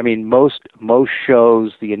 I mean, most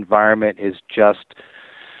shows, the environment is just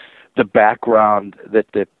the background that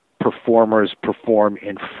the performers perform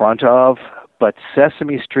in front of. But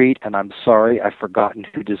Sesame Street, and I'm sorry, I've forgotten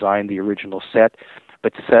who designed the original set,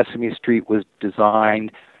 but Sesame Street was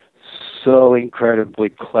designed so incredibly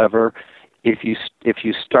clever. If you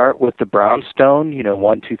start with the brownstone, you know,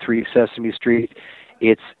 1, 2, 3 Sesame Street,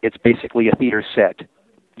 it's basically a theater set.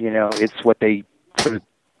 You know, it's what they sort of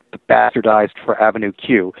bastardized for Avenue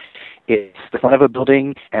Q. It's the front of a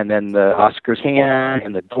building, and then the Oscar's hand,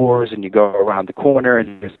 and the doors, and you go around the corner,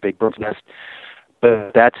 and there's a big bird's nest.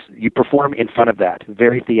 But you perform in front of that,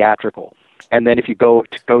 very theatrical. And then if you go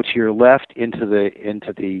to your left into the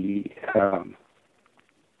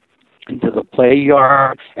play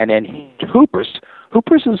yard, and then Hooper's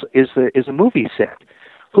is a movie set.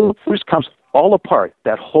 Hooper's comes all apart.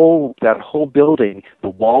 That whole building, the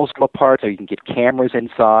walls go apart so you can get cameras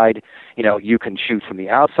inside. You know, you can shoot from the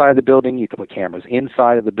outside of the building, you can put cameras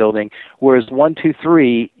inside of the building. Whereas 1, 2,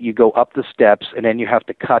 3, you go up the steps and then you have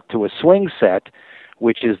to cut to a swing set,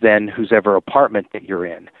 which is then whosever apartment that you're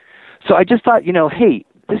in. So I just thought, you know, hey,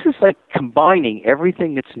 this is like combining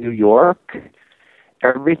everything that's New York,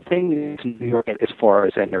 everything that's New York as far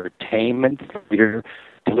as entertainment, theater,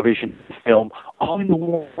 television, film, all in the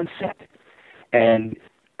one set. And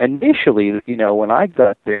initially, you know, when I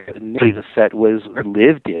got there, initially the set was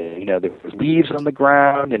lived in. You know, there was leaves on the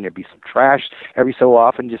ground, and there'd be some trash every so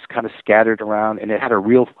often, just kind of scattered around, and it had a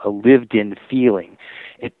lived-in feeling.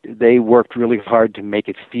 They worked really hard to make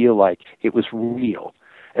it feel like it was real,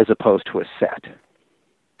 as opposed to a set.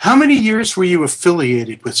 How many years were you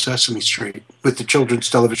affiliated with Sesame Street, with the Children's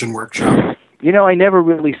Television Workshop? You know, I never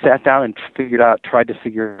really sat down and tried to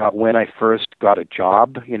figure out when I first got a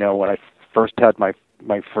job. You know, when I first had my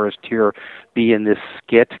first year be in this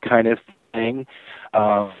skit kind of thing.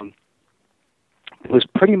 It was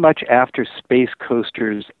pretty much after Space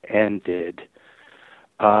Coasters ended,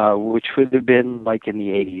 which would have been like in the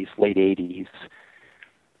 80s, late 80s.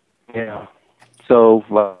 Yeah. So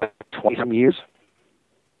 20-some years.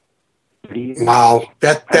 Wow,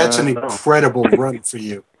 that's an incredible run for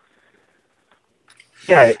you.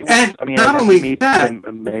 Yeah, and I mean, not only that,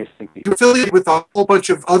 amazing. You're affiliated with a whole bunch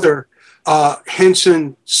of other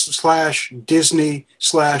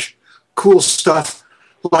Henson/Disney/cool stuff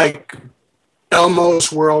like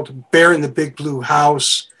Elmo's World, Bear in the Big Blue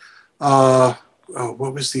House. What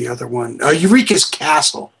was the other one? Eureka's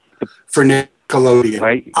Castle for Nickelodeon.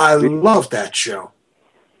 Right. I love that show.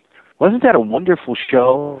 Wasn't that a wonderful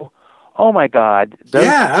show? Oh my God!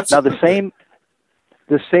 Yeah, absolutely. Now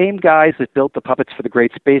the same guys that built the puppets for the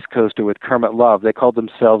Great Space Coaster with Kermit Love, they called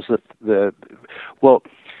themselves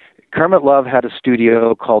Kermit Love had a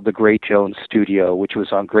studio called the Great Jones Studio, which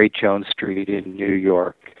was on Great Jones Street in New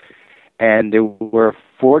York. And there were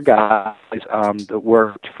 4 guys that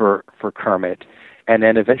worked for Kermit. And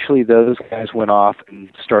then eventually those guys went off and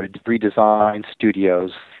started 3 design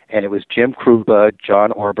studios. And it was Jim Krupa,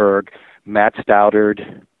 John Orberg, Matt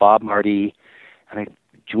Stoudard, Bob Marty, and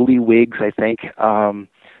Julie Wiggs, I think.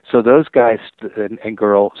 So those guys and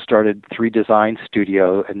girl started 3 design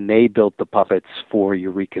studio, and they built the puppets for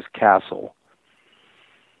Eureka's Castle.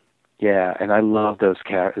 Yeah, and I love those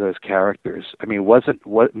characters. I mean,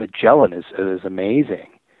 Magellan is amazing,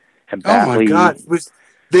 and Batley. Oh my God,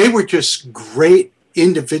 they were just great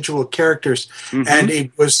individual characters, and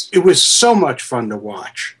it was so much fun to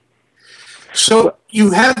watch. So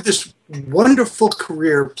you have this wonderful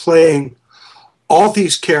career playing all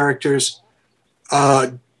these characters,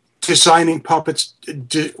 designing puppets,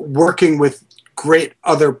 working with great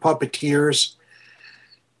other puppeteers.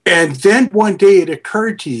 And then one day it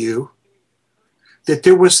occurred to you that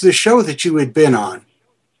there was the show that you had been on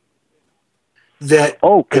that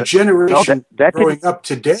a generation growing up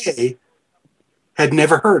today had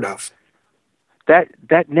never heard of.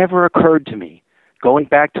 That never occurred to me. Going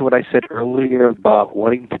back to what I said earlier about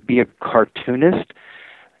wanting to be a cartoonist,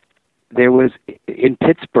 there was, in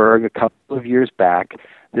Pittsburgh a couple of years back,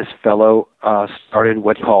 this fellow started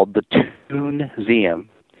what he called the Toon-Museum,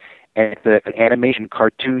 and the animation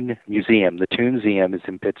cartoon museum. The Toon-Museum is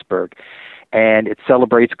in Pittsburgh, and it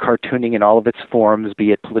celebrates cartooning in all of its forms,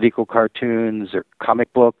 be it political cartoons or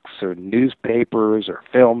comic books or newspapers or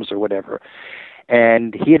films or whatever.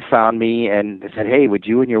 And he had found me and said, "Hey, would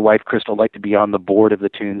you and your wife Crystal like to be on the board of the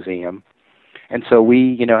Toon-Museum?" And so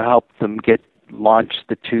we, helped them launch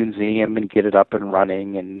the Toon-Museum and get it up and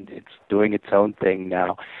running, and it's doing its own thing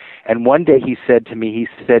now. And one day he said to me,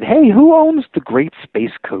 "Hey, who owns the Great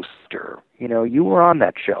Space Coaster? You were on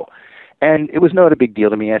that show." And it was not a big deal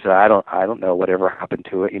to me. I said, I don't know whatever happened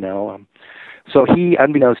to it, So he,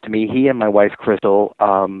 unbeknownst to me, he and my wife Crystal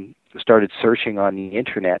started searching on the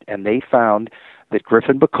internet, and they found that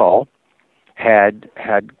Griffin Bacall had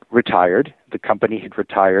retired. The company had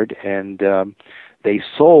retired, and they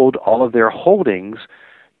sold all of their holdings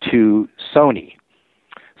to Sony.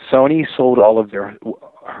 Sony sold all of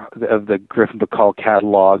the Griffin Bacall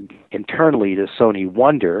catalog internally to Sony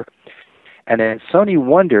Wonder, and then Sony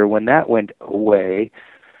Wonder, when that went away,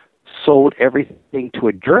 sold everything to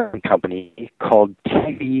a German company called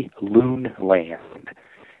TV Loonland.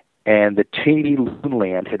 And the TV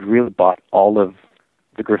Loonland had really bought all of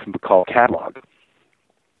the Griffin Bacall catalog.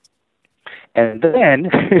 And then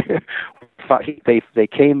they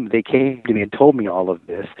came to me and told me all of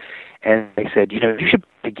this, and they said, you should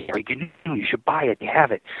buy it, Gary. You should buy it. You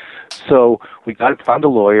have it. So we found a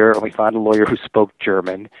lawyer, and we found a lawyer who spoke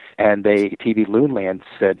German, and TV Loonland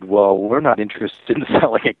said, "Well, we're not interested in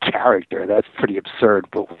selling a character. That's pretty absurd,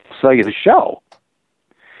 but we'll sell you the show."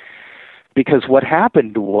 Because what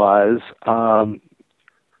happened was,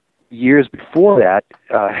 years before that,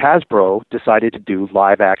 Hasbro decided to do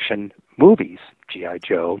live-action movies, G.I.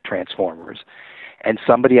 Joe, Transformers. And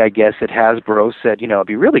somebody, I guess, at Hasbro said, it'd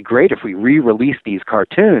be really great if we re-released these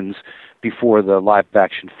cartoons before the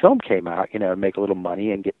live-action film came out, make a little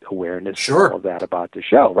money and get awareness and all of that about the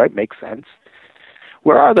show, right? Makes sense.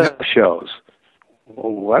 Where are the shows?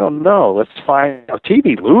 Well, I don't know. Let's find out.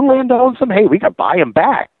 TV Loonland owns them? Hey, we got to buy them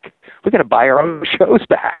back. We're going to buy our own shows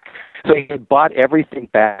back. So he had bought everything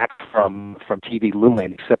back from TV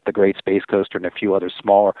Loonland except the Great Space Coaster and a few other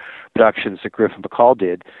smaller productions that Griffin Bacall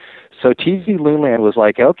did. So TV Loonland was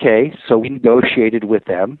like, okay, so we negotiated with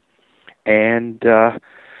them, and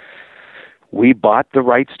we bought the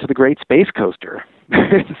rights to the Great Space Coaster.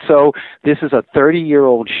 So this is a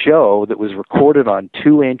 30-year-old show that was recorded on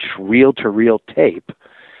 2-inch reel-to-reel tape,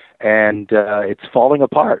 and it's falling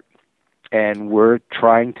apart. And we're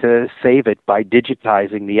trying to save it by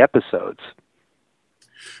digitizing the episodes.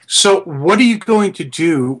 So what are you going to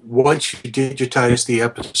do once you digitize the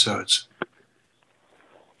episodes?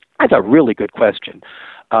 That's a really good question.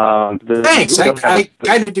 Thanks. I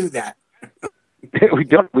got to do that. we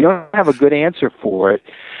don't have a good answer for it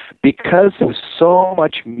because there's so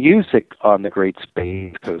much music on the Great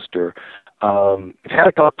Space Coaster. We've had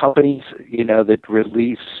a couple of companies, that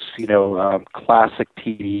release, classic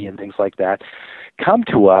TV and things like that. come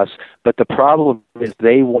to us, but the problem is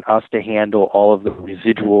they want us to handle all of the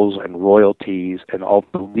residuals and royalties and all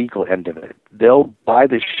the legal end of it. They'll buy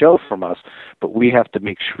the show from us, but we have to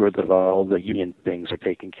make sure that all the union things are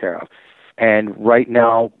taken care of. And right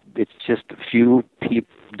now, it's just a few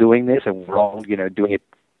people doing this, and we're all, doing it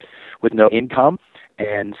with no income,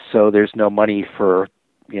 and so there's no money for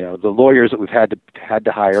the lawyers that we've had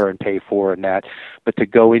to hire and pay for and that. But to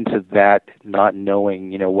go into that not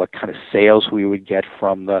knowing, what kind of sales we would get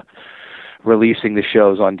from the releasing the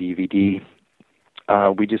shows on DVD,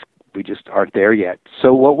 we just aren't there yet.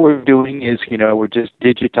 So what we're doing is, we're just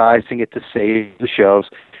digitizing it to save the shows,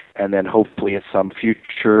 and then hopefully at some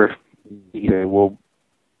future, either we'll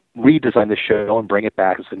redesign the show and bring it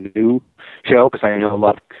back as a new show, because I know a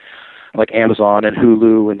lot of, like Amazon and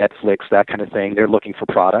Hulu and Netflix, that kind of thing, they're looking for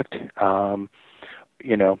product. I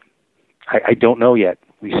don't know yet.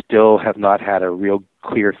 We still have not had a real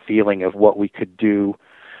clear feeling of what we could do,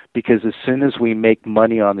 because as soon as we make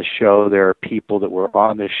money on the show, there are people that were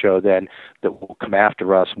on the show then that will come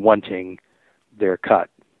after us wanting their cut.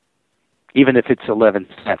 Even if it's 11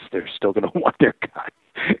 cents, they're still going to want their cut.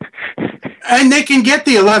 And they can get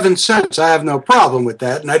the 11 cents. I have no problem with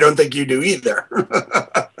that, and I don't think you do either.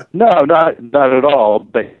 No, not at all.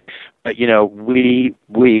 But we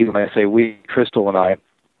when I say we, Crystal and I,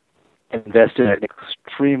 invested an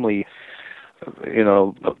extremely,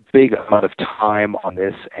 a big amount of time on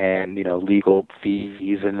this, and legal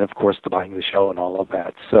fees, and of course the buying of the show and all of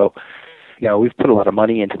that. So, we've put a lot of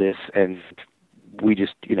money into this, and we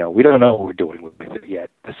just, we don't know what we're doing with it yet.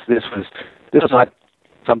 This was not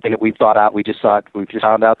something that we thought out. We just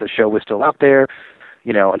found out the show was still out there,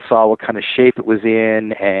 and saw what kind of shape it was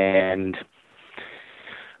in, and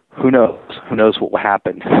who knows what will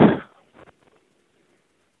happen.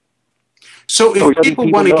 So if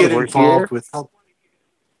people want to get involved with help,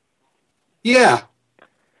 yeah.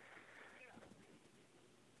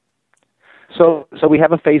 So we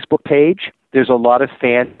have a Facebook page. There's a lot of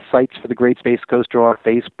fan sites for the Great Space Coaster on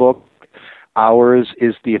Facebook. Ours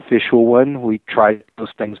is the official one. We try to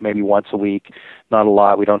post things maybe once a week, not a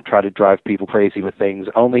lot. We don't try to drive people crazy with things.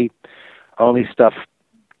 Only stuff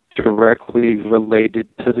directly related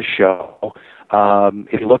to the show.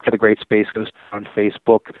 If you look at the Great Space Coaster on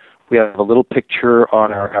Facebook, we have a little picture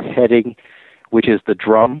on our heading, which is the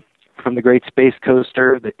drum from the Great Space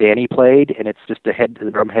Coaster that Danny played, and it's just the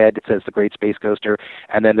drum head. It says the Great Space Coaster,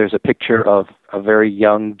 and then there's a picture of a very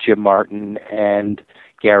young Jim Martin and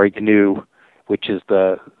Gary Gnu, which is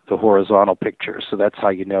the horizontal picture. So that's how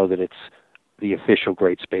you know that it's the official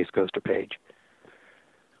Great Space Coaster page.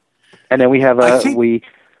 And then we have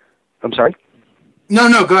I'm sorry?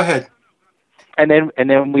 No, go ahead. And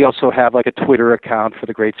then we also have like a Twitter account for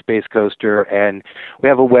the Great Space Coaster, and we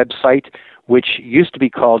have a website which used to be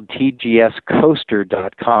called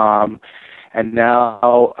tgscoaster.com, and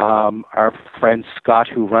now our friend Scott,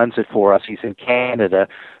 who runs it for us, he's in Canada.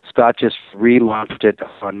 Scott just relaunched it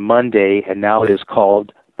on Monday, and now it is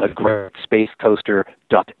called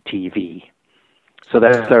thegreatspacecoaster.tv. So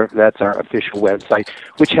that's our official website,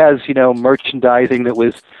 which has merchandising that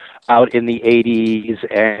was out in the 80s,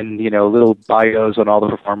 and little bios on all the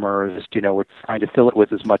performers. We're trying to fill it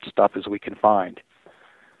with as much stuff as we can find.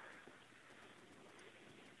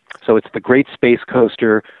 So it's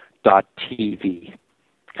thegreatspacecoaster.tv.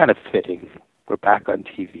 Kind of fitting. We're back on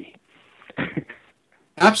TV.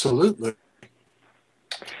 Absolutely.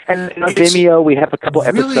 And on Vimeo, we have a couple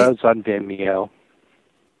episodes on Vimeo.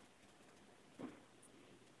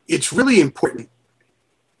 It's really important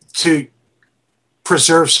to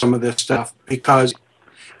preserve some of this stuff, because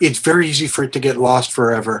it's very easy for it to get lost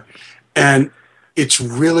forever. And it's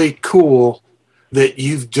really cool that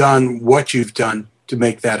you've done what you've done to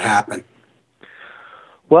make that happen.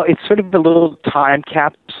 Well, it's sort of a little time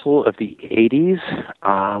capsule of the 80s.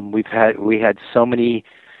 We had so many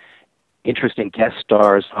interesting guest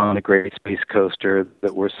stars on the Great Space Coaster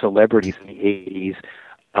that were celebrities in the 80s.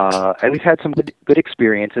 And we've had some good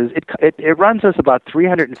experiences. It runs us about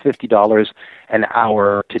 $350 an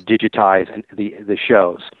hour to digitize the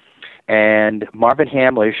shows. And Marvin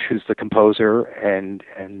Hamlish, who's the composer and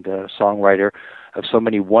songwriter of so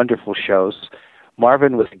many wonderful shows,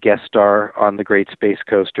 Marvin was a guest star on the Great Space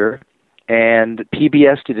Coaster, and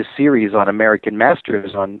PBS did a series on American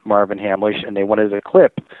Masters on Marvin Hamlish, and they wanted a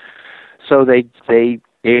clip. So they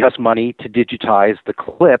gave us money to digitize the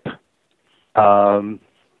clip,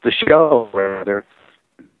 the show rather.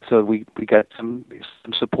 So we got some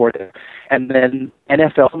support there. And then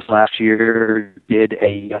NFL last year did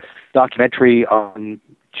a documentary on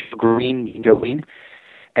Joe Green,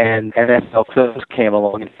 And NFL Films came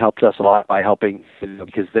along and helped us a lot by helping,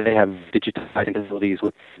 because they have digitizing facilities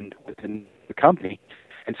within the company.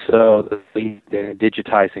 And so they're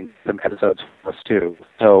digitizing some episodes for us too.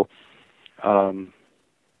 So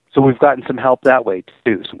we've gotten some help that way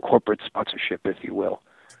too, some corporate sponsorship, if you will.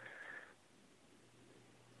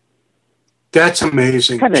 That's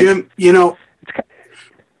amazing. Jim, you know...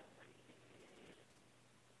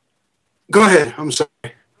 Go ahead. I'm sorry.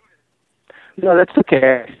 No, that's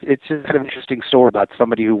okay. It's just kind of an interesting story about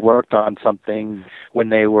somebody who worked on something when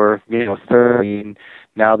they were, 30, and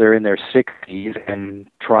now they're in their 60s and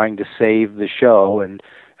trying to save the show and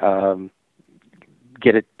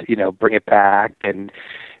get it, bring it back. And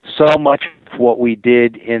so much of what we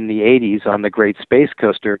did in the 80s on the Great Space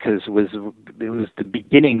Coaster, because it was the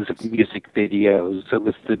beginnings of music videos. It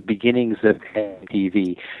was the beginnings of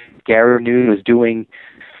MTV. Gary Newman was doing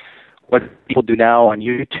what people do now on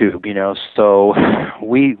YouTube, so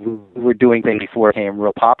we were doing things before it became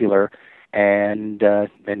real popular, and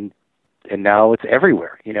now it's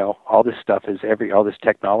everywhere. All this stuff is all this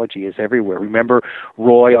technology is everywhere. Remember,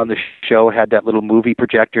 Roy on the show had that little movie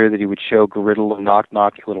projector that he would show Griddle and Knock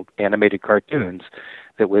Knock little animated cartoons.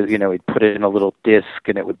 That was, he'd put it in a little disc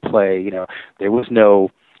and it would play. There was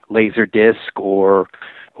no laser disc or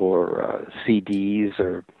CDs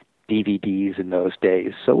or DVDs in those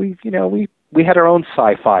days. So we had our own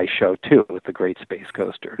sci-fi show too with the Great Space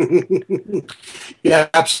Coaster. Yeah,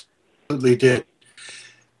 absolutely did.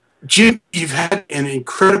 Jim, you've had an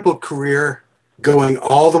incredible career going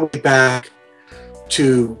all the way back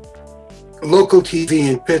to local TV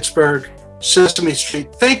in Pittsburgh, Sesame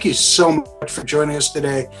Street. Thank you so much for joining us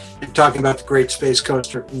today and talking about the Great Space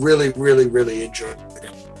Coaster. Really, really, really enjoyed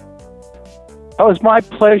it. Oh, it's my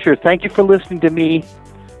pleasure. Thank you for listening to me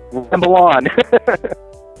ramble on.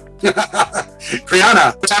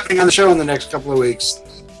 Kriana, what's happening on the show in the next couple of weeks?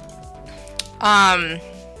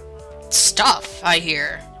 Stuff, I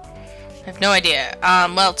hear. I have no idea.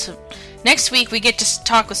 Next week we get to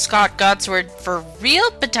talk with Scott Godsword for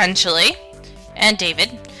real, potentially, and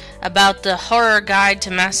David, about the Horror Guide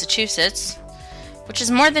to Massachusetts, which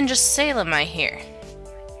is more than just Salem, I hear.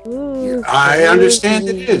 Ooh, I understand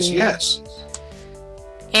it is, yes.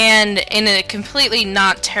 And in a completely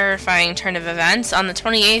not terrifying turn of events, on the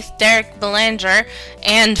 28th, Derek Belanger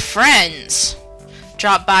and friends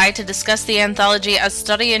drop by to discuss the anthology A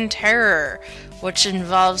Study in Terror, which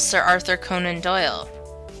involves Sir Arthur Conan Doyle.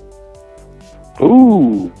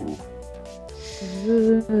 Ooh.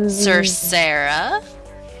 Sir Sarah?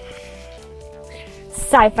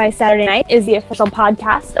 Sci-Fi Saturday Night is the official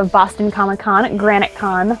podcast of Boston Comic-Con, Granite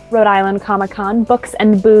Con, Rhode Island Comic-Con,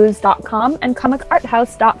 booksandbooze.com, and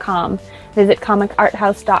comicarthouse.com. Visit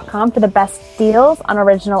comicarthouse.com for the best deals on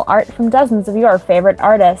original art from dozens of your favorite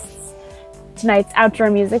artists. Tonight's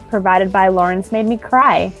outro music provided by Lawrence Made Me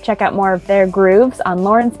Cry. Check out more of their grooves on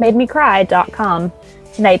lawrencemademecry.com.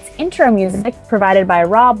 Tonight's intro music provided by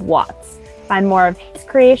Rob Watts. Find more of his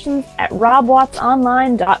creations at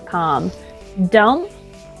robwattsonline.com. Dome?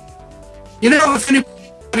 If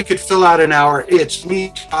anybody could fill out an hour, it's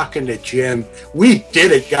me talking to Jim. We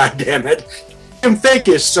did it, goddammit. Jim, thank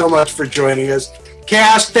you so much for joining us.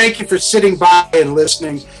 Cass, thank you for sitting by and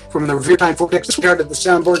listening from the Revere Time Vortex. Disregarded the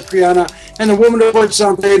soundboard, Kriana, and the woman who board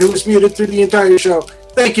soundboard who was muted through the entire show.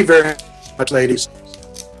 Thank you very much, ladies.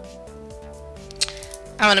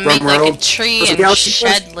 I want to make like a tree and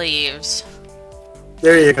shed leaves.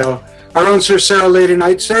 There you go. Our own Sir Sarah Lady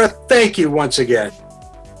Night. Sarah, thank you once again.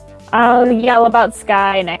 I'll yell about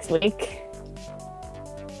Sky next week.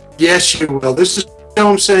 Yes, you will. This is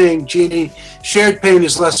Dome saying, Jeannie, shared pain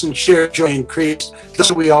is lessened, shared joy increased.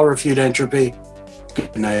 Thus we all refute entropy.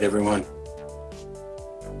 Good night, everyone.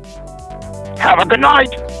 Have a good night.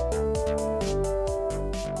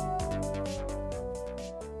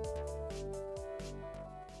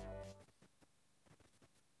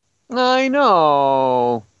 I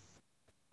know.